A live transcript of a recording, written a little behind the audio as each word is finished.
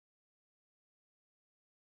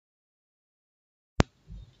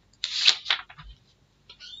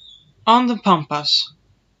On the Pampas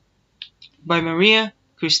by Maria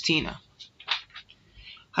Cristina.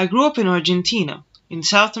 I grew up in Argentina, in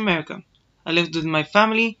South America. I lived with my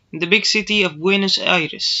family in the big city of Buenos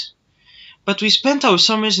Aires. But we spent our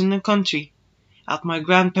summers in the country, at my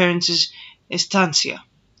grandparents' estancia.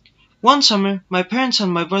 One summer, my parents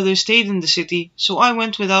and my brother stayed in the city, so I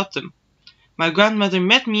went without them. My grandmother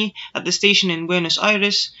met me at the station in Buenos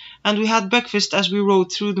Aires, and we had breakfast as we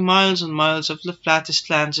rode through the miles and miles of the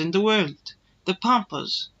flattest lands in the world, the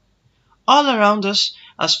Pampas. All around us,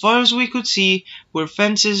 as far as we could see, were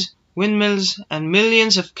fences, windmills, and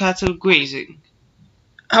millions of cattle grazing.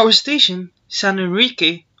 Our station, San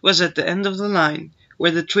Enrique, was at the end of the line,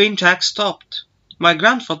 where the train tracks stopped. My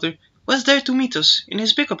grandfather was there to meet us in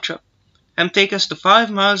his pickup truck and take us the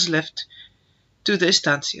 5 miles left to the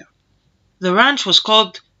estancia. The ranch was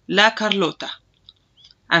called La Carlota,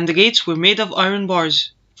 and the gates were made of iron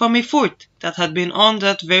bars from a fort that had been on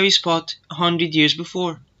that very spot 100 years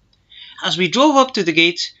before. As we drove up to the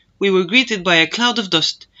gates, we were greeted by a cloud of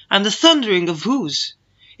dust and the thundering of hoofs.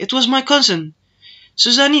 It was my cousin,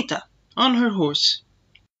 Susanita, on her horse.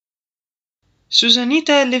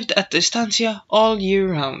 Susanita lived at the estancia all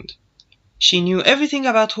year round. She knew everything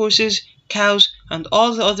about horses, cows, and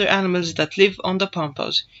all the other animals that live on the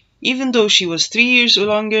Pampas. Even though she was 3 years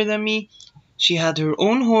longer than me, she had her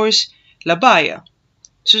own horse, La Baya.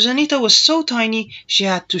 Susanita was so tiny she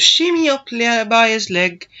had to shimmy up La Baya's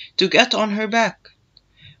leg to get on her back.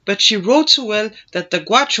 But she rode so well that the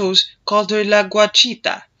guachos called her La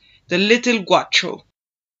Guachita, the little guacho.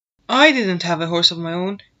 I didn't have a horse of my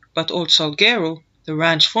own, but old Salguero, the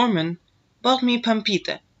ranch foreman, bought me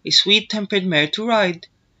Pampita, a sweet-tempered mare to ride.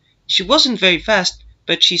 She wasn't very fast,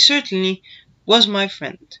 but she certainly was my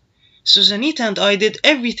friend. Susanita and I did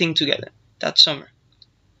everything together that summer.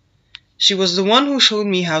 She was the one who showed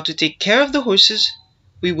me how to take care of the horses.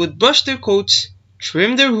 We would brush their coats,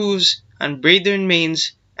 trim their hooves, and braid their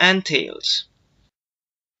manes and tails.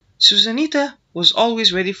 Susanita was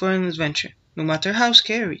always ready for an adventure, no matter how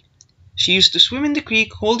scary. She used to swim in the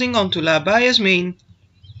creek holding on to La Baya's mane.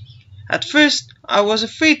 At first, I was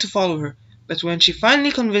afraid to follow her, but when she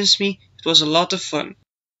finally convinced me, it was a lot of fun.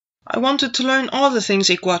 I wanted to learn all the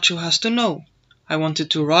things a guacho has to know. I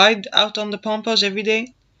wanted to ride out on the Pampas every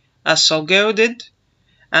day, as Salguero did,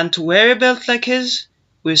 and to wear a belt like his,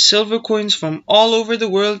 with silver coins from all over the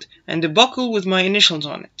world and a buckle with my initials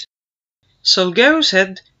on it. Salguero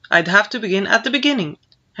said I'd have to begin at the beginning,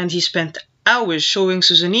 and he spent hours showing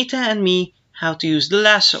Susanita and me how to use the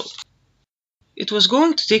lasso. It was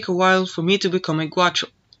going to take a while for me to become a guacho.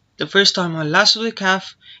 The first time I lassoed a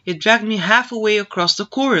calf, it dragged me half a way across the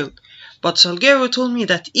corral, but Salguero told me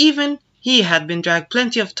that even he had been dragged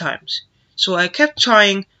plenty of times, so I kept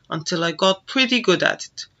trying until I got pretty good at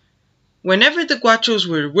it. Whenever the guachos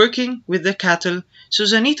were working with the cattle,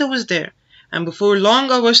 Susanita was there, and before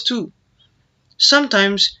long I was too.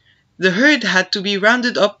 Sometimes the herd had to be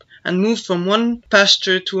rounded up and moved from one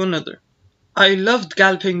pasture to another. I loved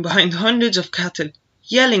galloping behind hundreds of cattle,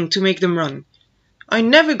 yelling to make them run. I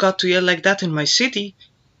never got to yell like that in my city.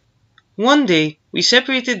 One day, we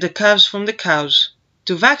separated the calves from the cows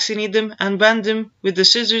to vaccinate them and brand them with the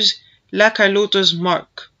scissors La Carlota's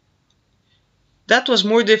mark. That was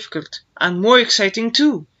more difficult and more exciting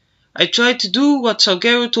too. I tried to do what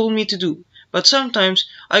Salguero told me to do, but sometimes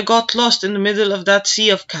I got lost in the middle of that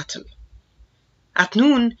sea of cattle. At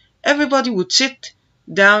noon, everybody would sit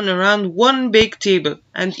down around one big table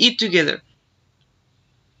and eat together.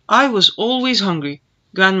 I was always hungry.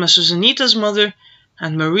 Grandma Susanita's mother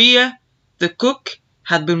and Maria, the cook,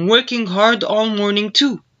 had been working hard all morning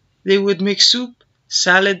too. They would make soup,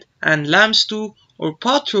 salad, and lamb stew, or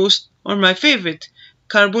pot roast, or my favorite,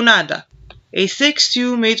 carbonada, a thick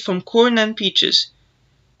stew made from corn and peaches.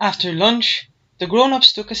 After lunch, the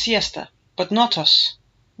grown-ups took a siesta, but not us.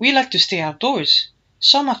 We liked to stay outdoors.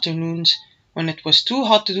 Some afternoons, when it was too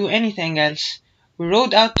hot to do anything else, we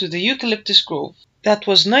rode out to the eucalyptus grove that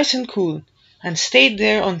was nice and cool, and stayed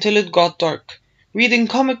there until it got dark, reading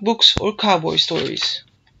comic books or cowboy stories.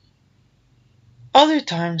 Other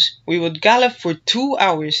times, we would gallop for 2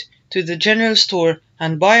 hours to the general store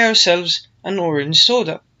and buy ourselves an orange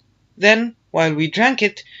soda. Then, while we drank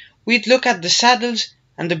it, we'd look at the saddles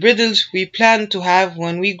and the bridles we planned to have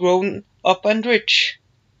when we grown up and rich.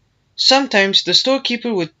 Sometimes the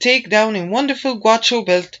storekeeper would take down a wonderful guacho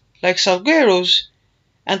belt like Salguero's,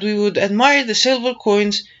 and we would admire the silver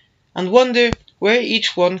coins and wonder where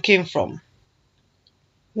each one came from.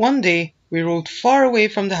 One day we rode far away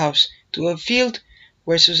from the house to a field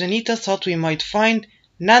where Susanita thought we might find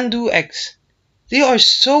nandu eggs. They are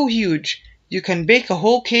so huge you can bake a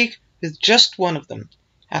whole cake with just one of them,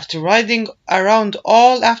 After riding around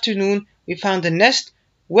all afternoon, we found a nest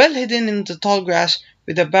well hidden in the tall grass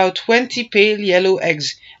with about 20 pale yellow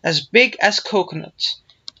eggs as big as coconuts.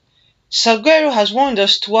 Salguero has warned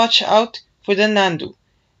us to watch out for the Nandu,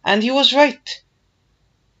 and he was right.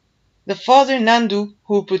 The father Nandu,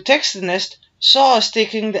 who protects the nest, saw us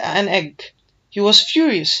taking an egg. He was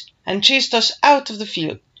furious and chased us out of the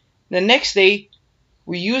field. The next day,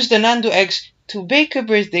 we used the Nandu eggs to bake a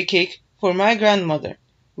birthday cake for my grandmother.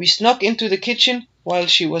 We snuck into the kitchen while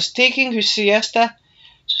she was taking her siesta,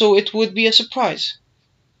 so it would be a surprise.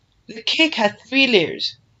 The cake had 3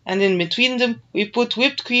 layers, and in between them we put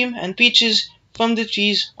whipped cream and peaches from the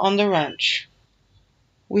trees on the ranch.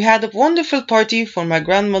 We had a wonderful party for my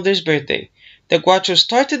grandmother's birthday. The guacho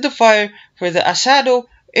started the fire for the asado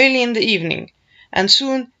early in the evening, and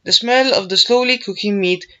soon the smell of the slowly cooking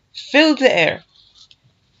meat filled the air.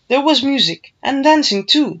 There was music and dancing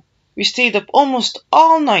too. We stayed up almost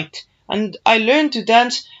all night, and I learned to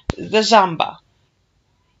dance the zamba,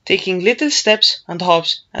 taking little steps and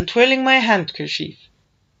hops and twirling my handkerchief.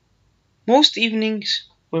 Most evenings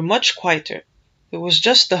were much quieter. It was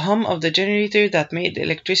just the hum of the generator that made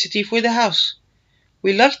electricity for the house.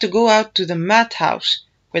 We liked to go out to the mat house,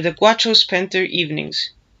 where the guachos spent their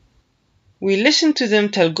evenings. We listened to them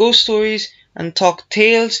tell ghost stories and talk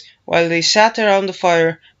tales while they sat around the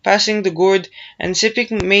fire, passing the gourd and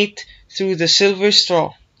sipping mate through the silver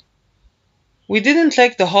straw. We didn't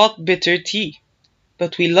like the hot, bitter tea,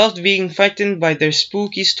 but we loved being frightened by their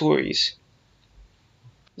spooky stories.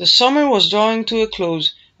 The summer was drawing to a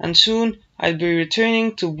close, and soon I'd be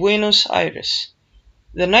returning to Buenos Aires.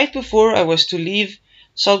 The night before I was to leave,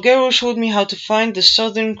 Salguero showed me how to find the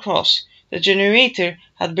Southern Cross. The generator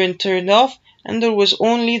had been turned off, and there was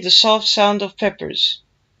only the soft sound of peppers.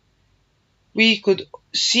 We could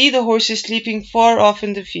see the horses sleeping far off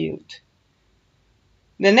in the field.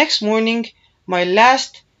 The next morning, my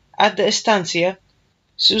last at the estancia,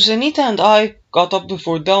 Susanita and I got up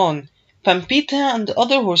before dawn. Pampita and the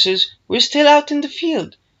other horses were still out in the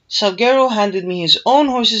field. Salguero handed me his own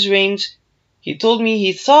horse's reins. He told me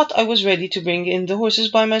he thought I was ready to bring in the horses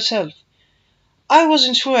by myself. I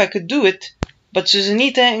wasn't sure I could do it, but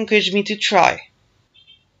Susanita encouraged me to try.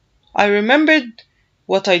 I remembered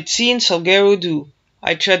what I'd seen Salguero do.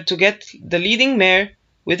 I tried to get the leading mare,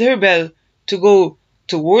 with her bell, to go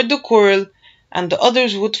toward the corral, and the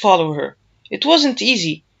others would follow her. It wasn't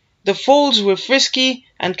easy. The foals were frisky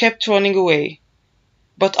and kept running away.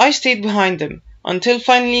 But I stayed behind them, until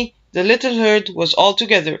finally the little herd was all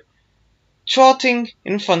together, trotting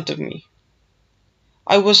in front of me.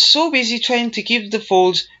 I was so busy trying to keep the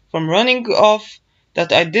foals from running off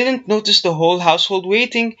that I didn't notice the whole household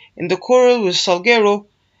waiting in the corral with Salguero.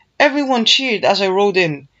 Everyone cheered as I rode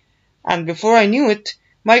in, and before I knew it,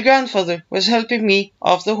 my grandfather was helping me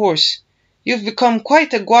off the horse. "You've become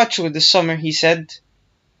quite a guacho this summer," he said.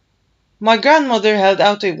 My grandmother held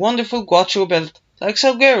out a wonderful guacho belt, like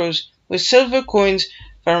Salguero's, with silver coins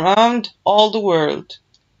from around all the world,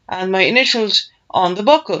 and my initials on the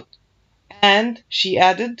buckle. "And," she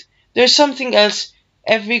added, "there's something else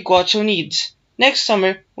every guacho needs. Next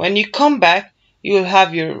summer, when you come back, you'll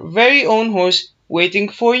have your very own horse waiting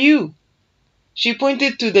for you." She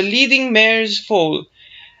pointed to the leading mare's foal,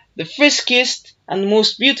 the friskiest and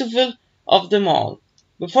most beautiful of them all.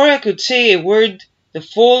 Before I could say a word, the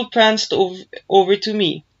foal pranced over to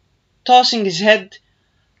me. Tossing his head,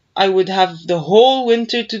 I would have the whole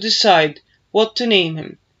winter to decide what to name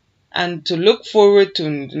him, and to look forward to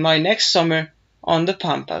my next summer on the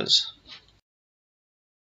Pampas.